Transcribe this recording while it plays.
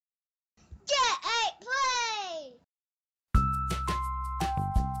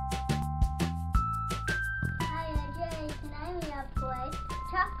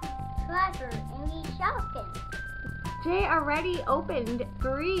Treasure in the Shopkins. Jay already opened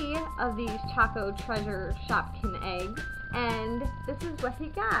 3 of these Choco Treasure Shopkin eggs, and this is what he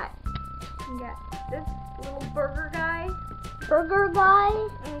got. He got this little burger guy, And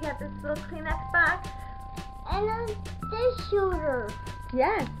and he got this little Kleenex box. a dish shooter.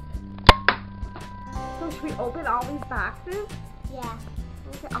 Yes. So should we open all these boxes? Yeah.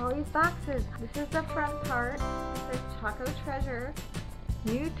 Look at all these boxes. This is the front part. It says Choco Treasure.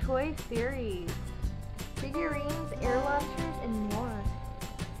 New toy series. Figurines, air launchers, and more.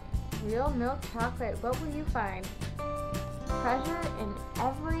 Real milk chocolate. What will you find? Treasure in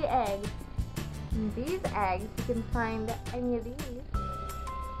every egg. In these eggs, you can find any of these.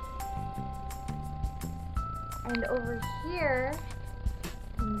 And over here,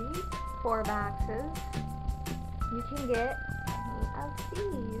 in these 4 boxes, you can get any of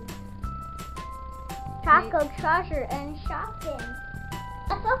these. Choco Treasure and Shopkins.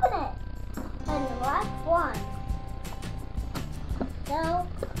 Let's open it. And the last one. So,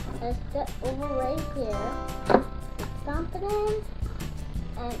 let's get over right here. Dump it in.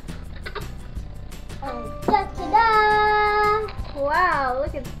 And da-da-da! Wow,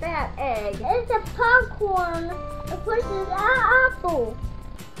 look at that egg. It's a popcorn. It pushes an apple.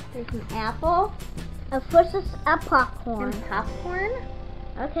 There's an apple It pushes a popcorn. and popcorn.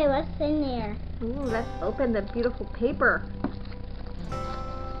 Okay, what's in there? Ooh, let's open the beautiful paper.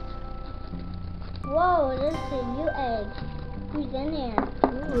 Whoa, this is a new egg. Who's in there?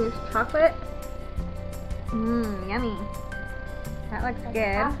 Ooh, there's chocolate. Mmm, yummy. That looks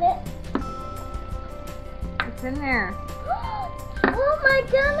good. Pop it. What's in there? Oh my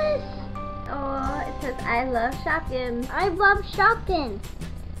goodness! Oh, it says I love Shopkins. I love Shopkins.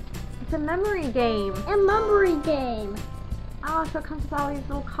 It's a memory game. A memory game. Oh, so it comes with all these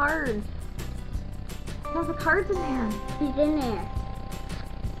little cards. There's the cards in there. He's in there.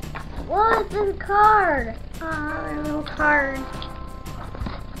 Whoa, it's a card. Oh, they're little cards.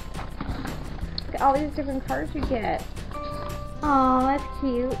 Look at all these different cards you get. Oh, that's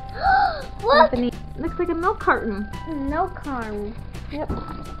cute. Look! Company. Looks like a milk carton. Milk carton. Yep.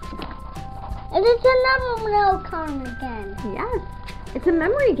 And it's another milk carton again. Yes. It's a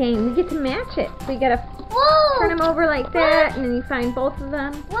memory game. You get to match it. So you gotta Whoa! turn them over like that, and then you find both of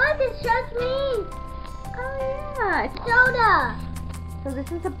them. What? It shows me. Oh yeah. Soda. So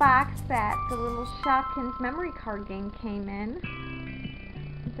this is a box that the little Shopkins memory card game came in.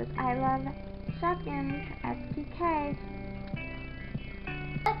 It says I love Shopkins SPK.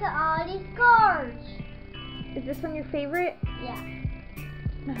 Look at all these cards. Is this one your favorite? Yeah.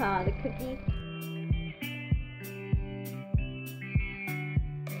 Oh, the cookies.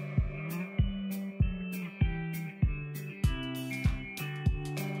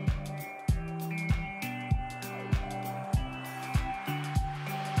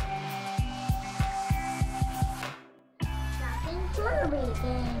 Shopkins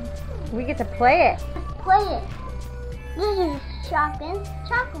game. We get to play it. Let's play it. This is Shopkins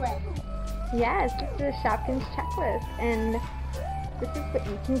Chocolate. Yes, this is a Shopkins checklist, and this is what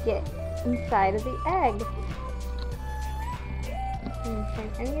you can get inside of the egg. You can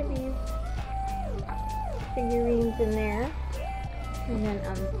find any of these figurines in there. And then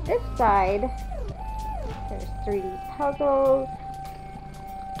on this side, there's 3D puzzles.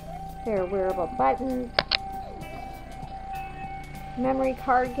 There are wearable buttons. Memory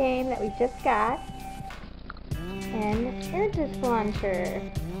card game that we just got. And air disc launcher,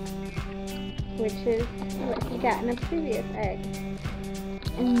 which is what you got in a previous egg.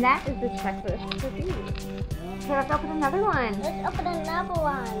 And that is the checklist for these. So let's open another one. Let's open another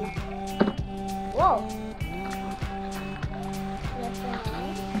one. Whoa.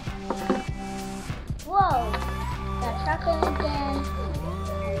 Whoa. Got chocolate again.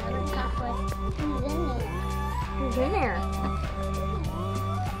 Another chocolate. Who's in there? Who's in there?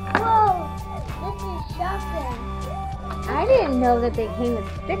 Whoa. This is Shopkins. I didn't know that they came with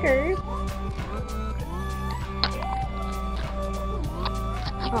stickers.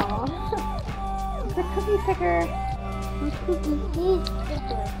 Aww. It's a cookie sticker. Cookie seed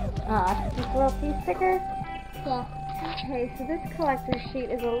sticker. Aw, this little piece sticker. Yeah. Okay, so this collector sheet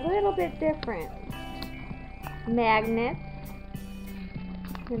is a little bit different. Magnets.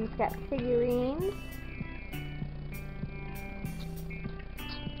 Then it's got figurines.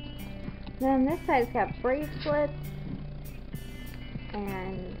 Then this side's got bracelets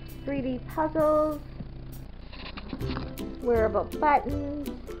and 3D puzzles, wearable buttons,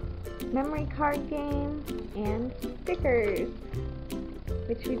 memory card game, and stickers,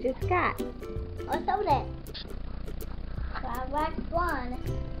 which we just got. Let's open it. Got back one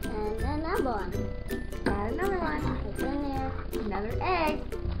and another one. Got another one. It's in there. Another egg.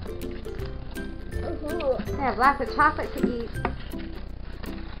 Ooh. They have lots of chocolate to eat.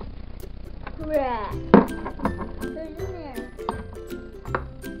 Rat. Who's in there?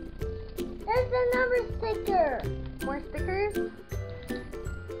 There's another sticker. More stickers?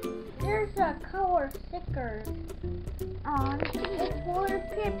 There's a color sticker. Oh, it's water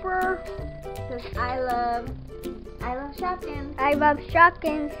paper. It says I love Shopkins. I love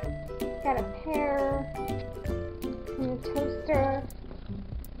Shopkins. Got a pear and a toaster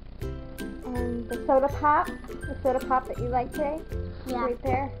and the soda pop that you like today. Yeah. Right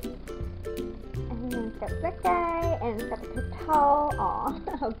there. And then it's got this guy and it's got the cacao. Aw,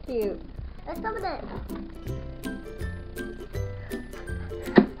 how cute. Let's open it.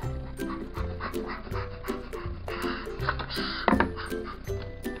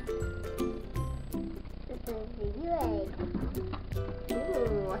 This is the egg.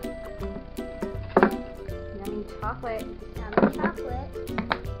 Ooh. Yummy chocolate. Yummy chocolate.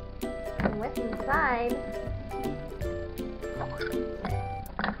 And what's inside?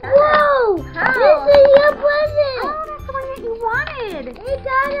 Whoa! How? This is your present! Oh, that's the one that you wanted. You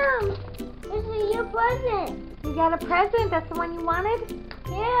got him! This is your present! You got a present? That's the one you wanted?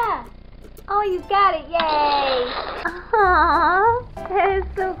 Yeah! Oh, you got it. Yay! Aww, that is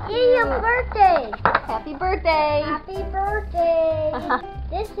so cute. It's your birthday! Happy birthday. Happy birthday!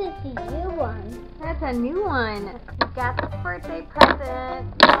 This is the new one. That's a new one. You got the birthday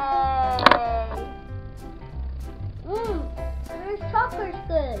present. Yay! This chocolate's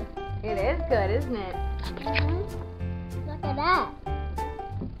good. It is good, isn't it? Look at that.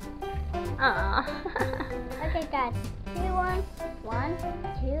 Aww. Look at that. 2 ones. 1,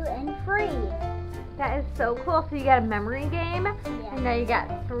 2, and 3. That is so cool. So you got a memory game. Yeah. And now you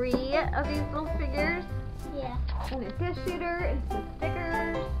got 3 of these little figures. Yeah. And a dish shooter and some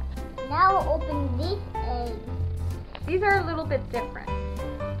stickers. Now we'll open these eggs. These are a little bit different.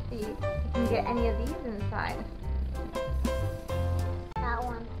 See, you can get any of these inside. That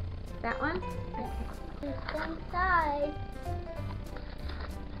one. That one? It's inside.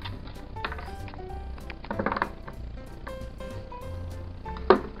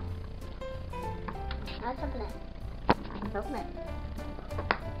 Let's open it. Let's open it.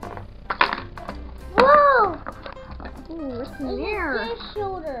 Whoa! Ooh, what's in It's there? a dish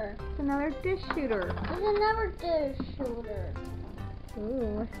shooter. It's another dish shooter. There's another dish shooter.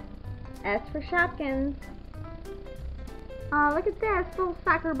 Ooh. S for Shopkins. Oh, look at that. It's a little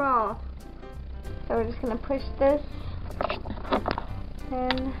soccer ball. So we're just going to push this.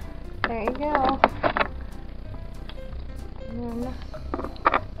 And there you go. And then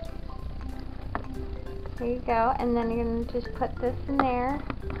there you go. And then you're going to just put this in there.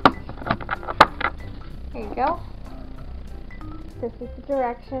 There you go. This is the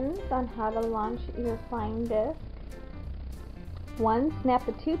directions on how to launch your flying disc. 1. Snap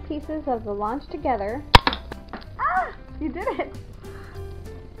the 2 pieces of the launch together. Ah! You did it!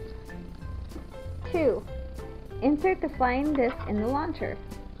 2. Insert the flying disc in the launcher.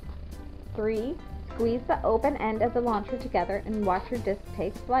 3. Squeeze the open end of the launcher together and watch your disc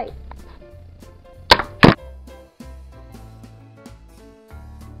take flight.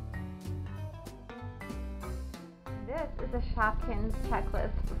 This is a Shopkins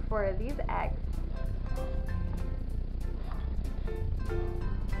checklist for these eggs.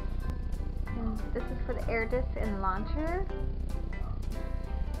 And this is for the air disc and launcher.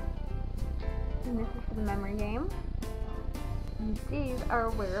 And this is for the memory game. And these are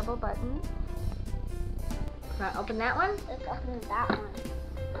wearable buttons. Want to open that one? Let's open that one.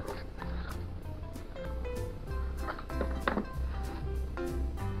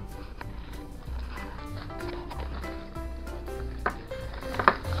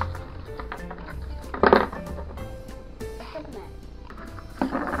 Let's open it.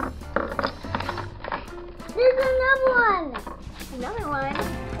 There's another one. Another one.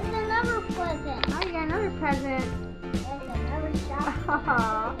 There's another present. Oh, you got another present. There's another shop.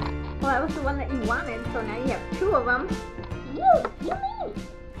 Oh, well, that was the one that you wanted, so now you have 2 of them. You mean? You mean?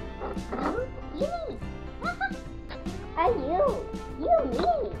 You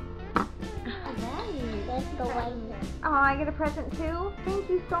mean? Let's go right here. Oh, I get a present too? Thank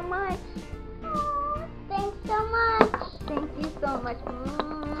you so much. Oh, thanks so much. Thank you so much.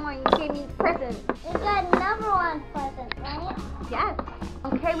 You gave me a present. We got another one present, right? Yes.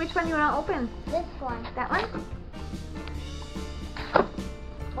 Okay, which one do you want to open? This one. That one?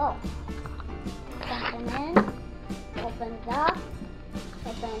 Whoa. Something in. Opens up.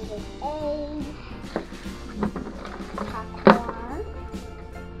 Opens this egg. Popcorn.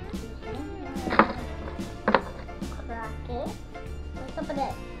 Crack it. Let's open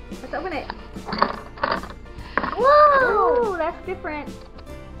it. Let's open it. Whoa! Ooh, that's different.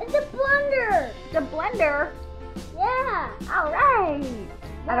 It's blender. The blender? Yeah. Alright.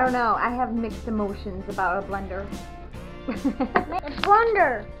 I don't know. I have mixed emotions about a blender. The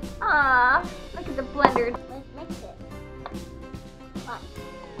blender. Aw, look at the blender. Let's mix it. What?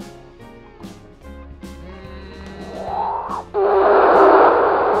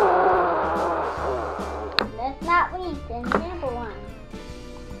 Let's not read the number one.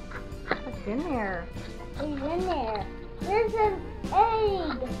 What's in there? What's in there? There's an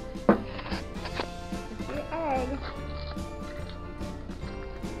egg. It's the egg.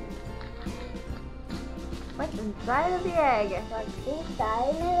 What's inside of the egg? What's inside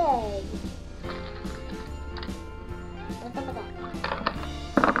of the egg? Look up at that.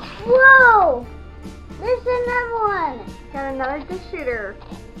 Whoa! There's another one. Got another dish shooter.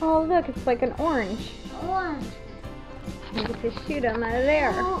 Oh, look, it's like an orange. Orange. You get to shoot them out of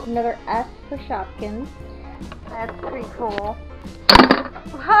there. Oh. Another S for Shopkins. That's pretty cool.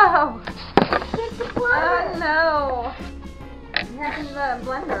 Whoa! Get the blender. Oh no! What happened to the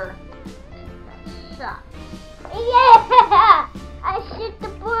blender? Shot. Yeah! I shoot the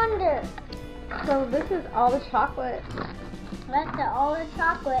blender. So this is all the chocolate. That's all the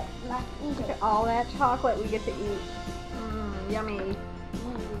chocolate. Let's eat Look it. at all that chocolate we get to eat. Yummy.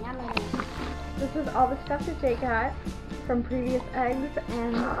 Yummy. This is all the stuff that Jay got from previous eggs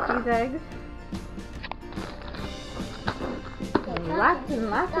and these eggs. And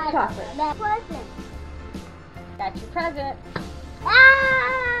lots of chocolate. That present. Got your present.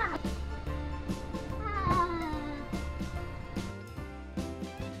 Ah! Ah.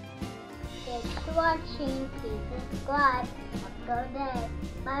 Thanks for watching. Please subscribe. Go there.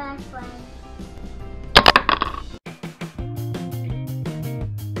 Bye, friends.